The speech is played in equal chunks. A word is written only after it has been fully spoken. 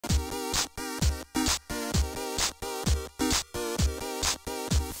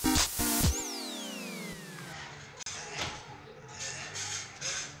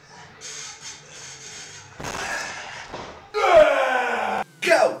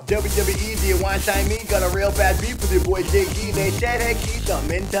WWE, do you want to sign me? Got a real bad beef with your boy JG. They said, hey Keith, I'm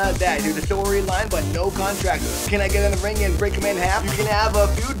into that. Do the storyline, but no contract. Can I get in the ring and break him in half? You can have a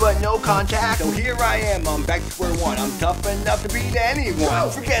feud, but no contact. So here I am, I'm back to square one. I'm tough enough to beat anyone.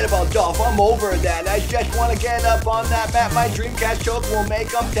 Forget about Dolph, I'm over that. I just want to get up on that mat. My Dreamcast choke will make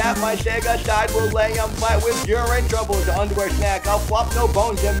them tap. My Sega side will lay them flat. With you're in trouble, the underwear snack. I'll flop no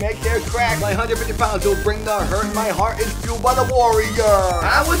bones and make theirs crack. My 150 pounds will bring the hurt. My heart is fueled by the warrior.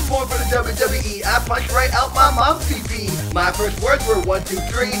 I was born for the WWE. I punched right out my mom's PP. My first words were 1, 2,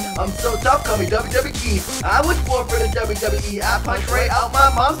 3. I'm so tough, call me WWKeith. I was born for the WWE. I punched right out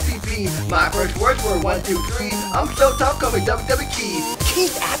my mom's PP. My first words were 1, 2, 3. I'm so tough, call me WWKeith.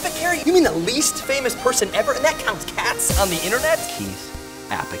 Keith Apicary? You mean the least famous person ever? And that counts cats on the internet? Keith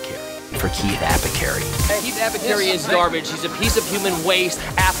Apicary. For Keith Apicary. Keith Apicary is garbage. He's a piece of human waste.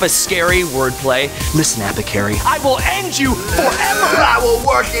 Appa-scary wordplay. Listen, Apicary, I will end you forever! I will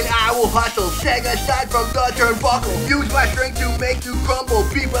work and I will hustle. Sega side from the turnbuckle. Use my strength to make you crumble.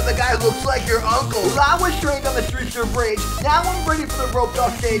 Beat by the guy who looks like your uncle. I was trained on the streets of rage. Now I'm ready for the roped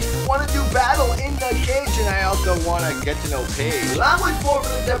off stage. Wanna do battle in the cage, and I also wanna get to know Paige. I was born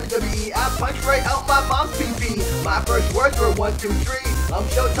for the WWE. I punched right out my mom's PP. My first words were 1, 2, 3. I'm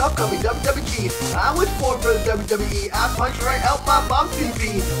so tough, call me WWKeith. I was born for the WWE. I punched right out my mom's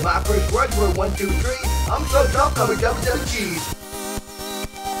PP. My first words were 1, 2, 3. I'm so tough, call me WWKeith.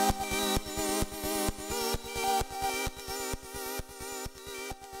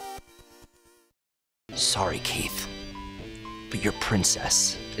 sorry, Keith, but your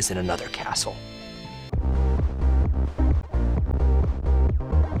princess is in another castle.